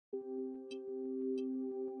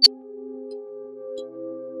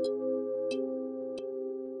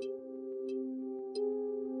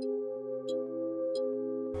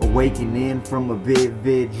Awakening from a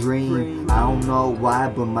vivid dream. I don't know why,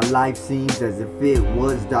 but my life seems as if it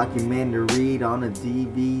was documentary on a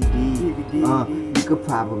DVD. You could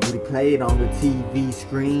probably play it on the TV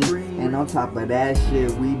screen. And on top of that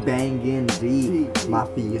shit, we banging deep.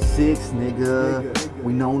 Mafia 6, nigga.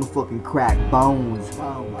 We known to fucking crack bones,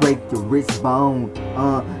 break the wrist bone.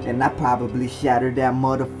 And I probably shattered that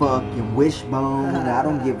motherfucking wishbone. I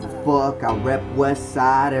don't give a fuck. I rep West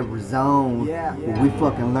Side, Arizona. But we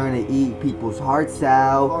fucking learn to eat people's hearts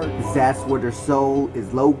out, cause that's where their soul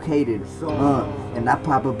is located. And I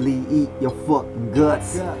probably eat your fucking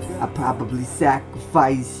guts. I probably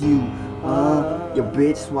sacrifice you. Your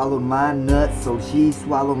bitch swallowed my nuts, so she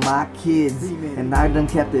swallowed my kids. And I done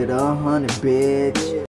kept it 100, bitch.